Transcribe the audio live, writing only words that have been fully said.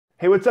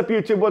Hey, what's up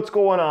YouTube? What's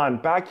going on?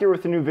 Back here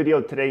with a new video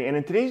today. And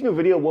in today's new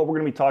video, what we're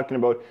going to be talking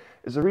about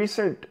is a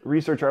recent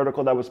research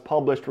article that was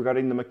published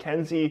regarding the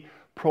McKenzie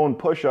Prone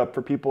Push-Up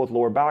for people with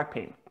lower back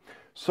pain.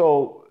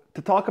 So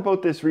to talk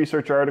about this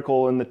research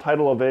article, and the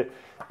title of it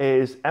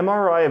is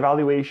MRI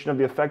Evaluation of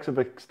the Effects of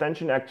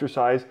Extension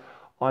Exercise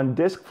on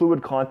Disc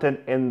Fluid Content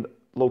and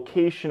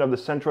Location of the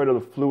Centroid of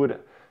the Fluid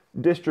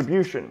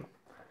Distribution.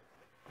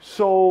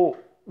 So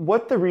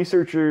what the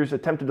researchers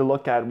attempted to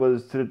look at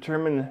was to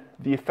determine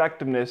the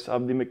effectiveness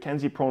of the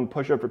McKenzie Prone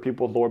Push-Up for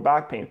people with lower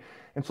back pain.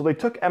 And so they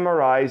took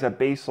MRIs at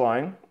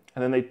baseline,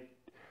 and then they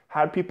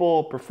had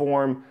people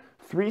perform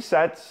 3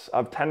 sets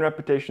of 10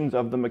 repetitions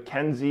of the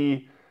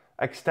McKenzie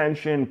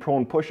extension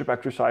prone push-up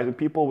exercise, and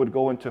people would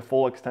go into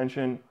full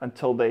extension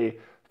until they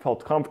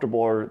felt comfortable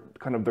or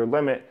kind of their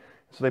limit.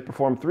 So they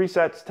performed 3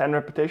 sets, 10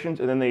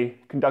 repetitions, and then they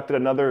conducted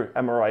another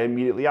MRI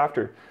immediately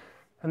after.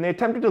 And they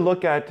attempted to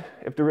look at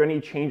if there were any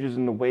changes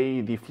in the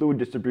way the fluid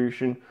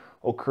distribution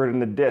occurred in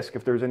the disc,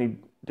 if there was any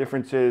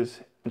differences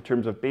in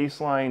terms of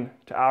baseline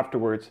to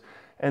afterwards.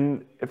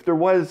 And if there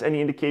was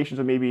any indications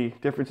of maybe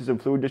differences in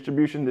fluid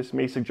distribution, this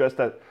may suggest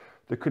that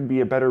there could be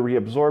a better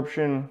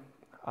reabsorption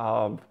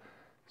of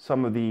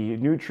some of the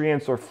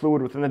nutrients or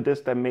fluid within the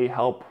disc that may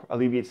help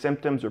alleviate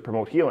symptoms or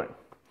promote healing.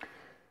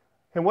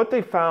 And what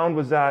they found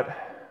was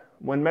that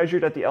when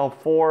measured at the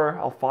L4,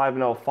 L5,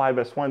 and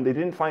L5S1, they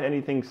didn't find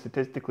anything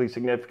statistically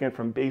significant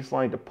from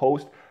baseline to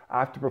post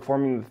after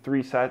performing the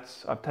 3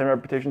 sets of 10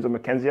 repetitions of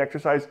McKenzie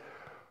exercise.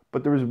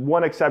 But there was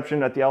one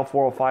exception at the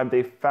L4, L5.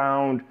 They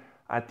found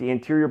at the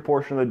anterior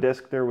portion of the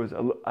disc there was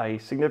a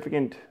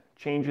significant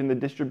change in the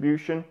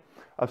distribution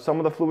of some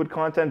of the fluid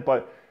content,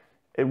 but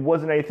it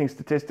wasn't anything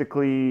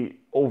statistically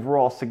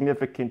overall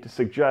significant to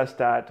suggest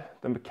that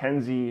the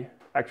McKenzie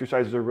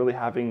exercises are really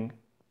having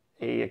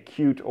an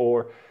acute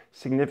or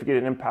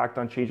significant impact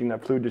on changing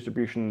that fluid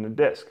distribution in the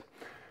disc.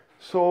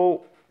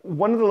 So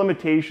one of the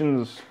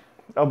limitations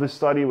of this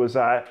study was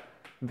that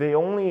they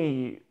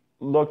only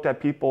looked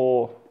at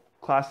people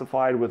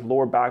classified with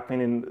lower back pain,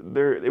 and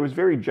it was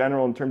very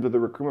general in terms of the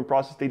recruitment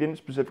process. They didn't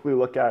specifically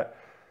look at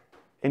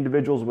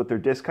individuals with their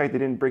disc height. They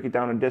didn't break it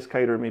down in disc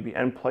height or maybe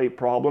end plate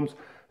problems.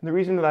 And the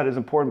reason that is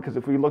important because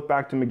if we look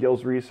back to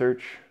McGill's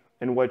research,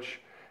 in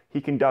which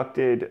he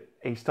conducted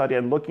a study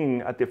and looking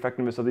at the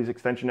effectiveness of these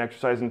extension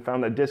exercises and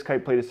found that disc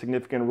height played a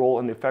significant role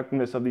in the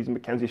effectiveness of these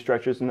McKenzie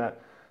stretches, and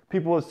that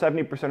people with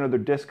 70% of their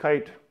disc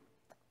height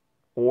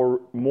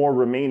or more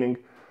remaining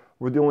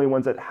were the only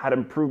ones that had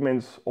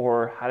improvements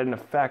or had an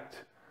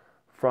effect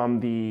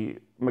from the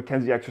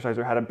McKenzie exercise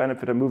or had a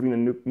benefit of moving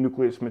the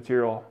nucleus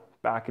material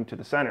back into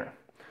the center.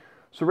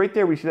 So right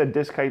there we see that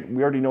disc height,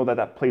 we already know that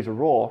that plays a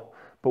role,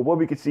 but what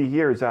we could see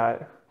here is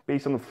that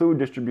based on the fluid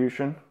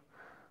distribution,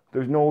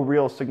 there's no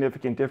real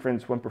significant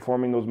difference when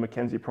performing those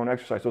McKenzie prone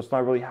exercises. So it's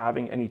not really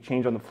having any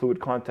change on the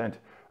fluid content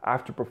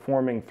after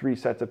performing 3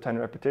 sets of 10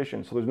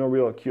 repetitions. So there's no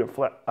real acute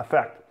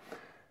effect.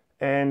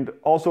 And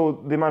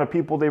also the amount of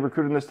people they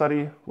recruited in the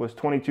study was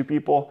 22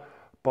 people,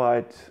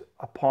 but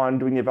upon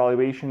doing the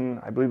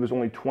evaluation, I believe it was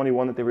only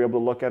 21 that they were able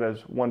to look at,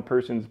 as one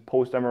person's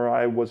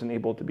post-MRI wasn't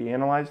able to be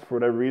analyzed for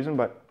whatever reason.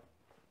 But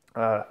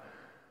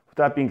with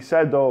that being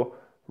said though,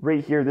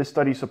 right here, this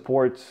study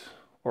supports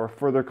or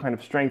further kind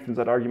of strengthens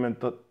that argument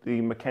that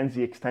the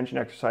McKenzie extension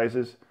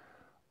exercises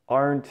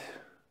aren't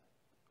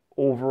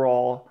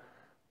overall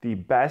the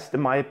best,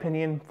 in my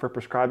opinion, for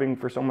prescribing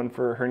for someone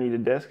for a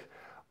herniated disc.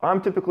 I'm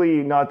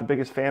typically not the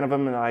biggest fan of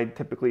them, and I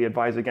typically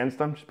advise against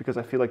them just because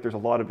I feel like there's a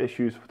lot of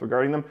issues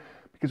regarding them.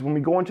 Because when we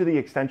go into the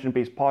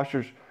extension-based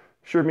postures,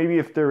 sure, maybe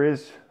if there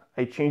is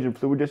a change in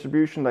fluid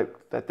distribution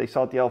that they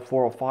saw at the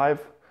L4, L5,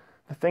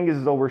 the thing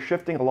is though we're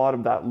shifting a lot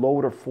of that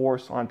load or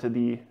force onto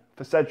the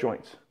facet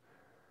joints.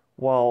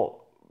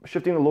 While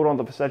shifting the load on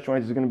the facet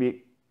joints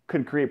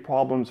could create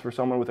problems for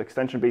someone with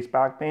extension-based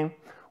back pain,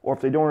 or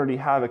if they don't already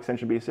have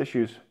extension-based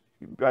issues,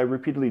 by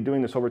repeatedly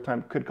doing this over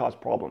time could cause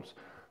problems.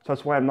 So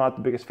that's why I'm not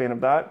the biggest fan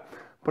of that.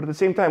 But at the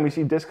same time, we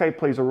see disc height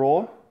plays a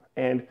role,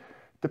 and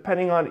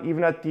depending on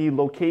even at the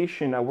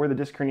location where the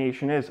disc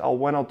herniation is,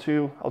 L1,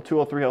 L2,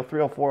 L2, L3,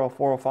 L3, L4,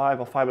 L4,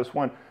 L5,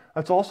 L5S1,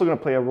 that's also going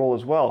to play a role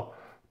as well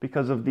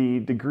because of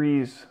the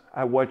degrees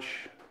at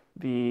which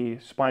the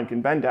spine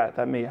can bend at,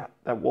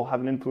 that will have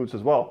an influence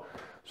as well.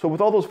 So with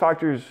all those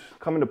factors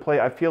come into play,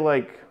 I feel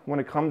like when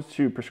it comes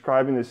to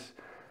prescribing this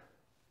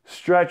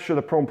stretch or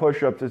the prone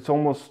push-ups, it's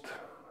almost,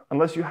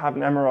 unless you have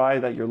an MRI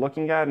that you're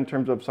looking at in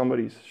terms of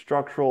somebody's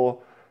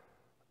structural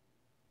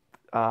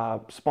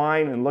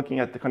spine and looking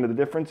at the kind of the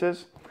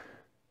differences,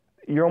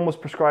 you're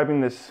almost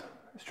prescribing this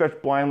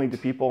stretch blindly to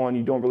people and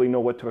you don't really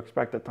know what to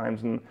expect at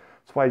times. And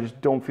that's why I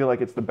just don't feel like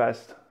it's the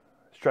best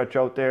stretch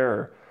out there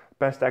or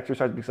best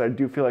exercise, because I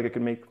do feel like it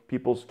can make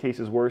people's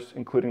cases worse,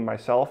 including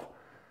myself.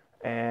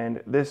 And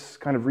this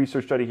kind of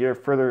research study here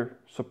further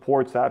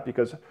supports that,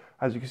 because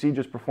as you can see,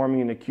 just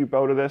performing an acute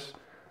bout of this,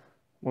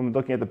 when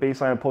looking at the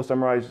baseline and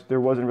post-MRIs, there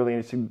wasn't really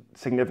any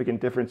significant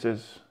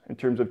differences in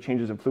terms of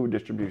changes in fluid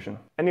distribution.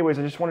 Anyways,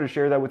 I just wanted to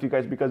share that with you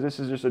guys because this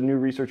is just a new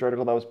research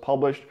article that was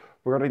published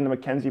regarding the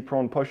McKenzie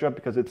Prone Push-Up,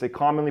 because it's a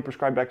commonly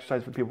prescribed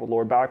exercise for people with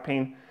lower back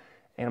pain.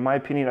 And in my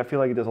opinion, I feel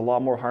like it does a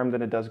lot more harm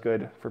than it does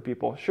good for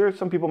people. Sure,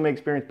 some people may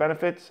experience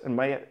benefits and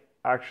might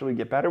actually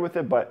get better with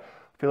it, but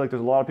I feel like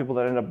there's a lot of people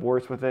that end up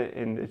worse with it,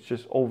 and it's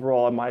just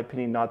overall, in my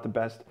opinion, not the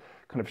best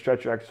kind of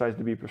stretch or exercise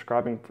to be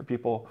prescribing for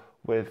people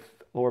with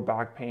lower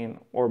back pain,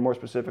 or more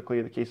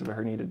specifically the case of a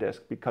herniated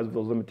disc, because of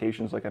those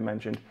limitations like I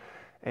mentioned.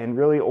 And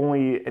really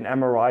only an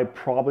MRI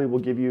probably will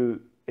give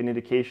you an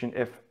indication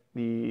if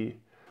the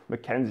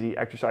McKenzie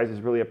exercise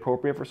is really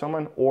appropriate for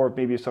someone, or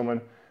maybe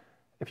someone,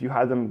 if you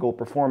had them go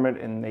perform it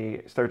and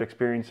they start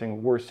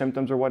experiencing worse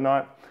symptoms or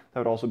whatnot, that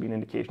would also be an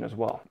indication as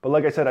well. But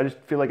like I said, I just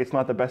feel like it's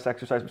not the best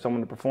exercise for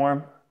someone to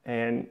perform.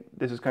 And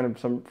this is kind of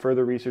some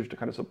further research to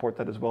kind of support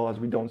that, as well as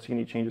we don't see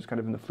any changes kind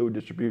of in the fluid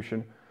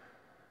distribution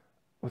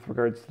with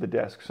regards to the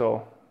disc.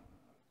 So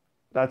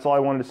that's all I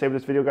wanted to say for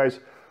this video, guys.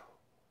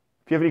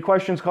 If you have any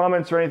questions,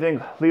 comments, or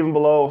anything, leave them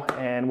below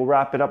and we'll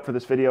wrap it up for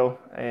this video.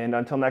 And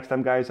until next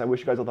time, guys, I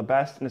wish you guys all the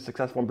best and a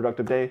successful and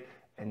productive day,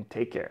 and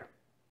take care.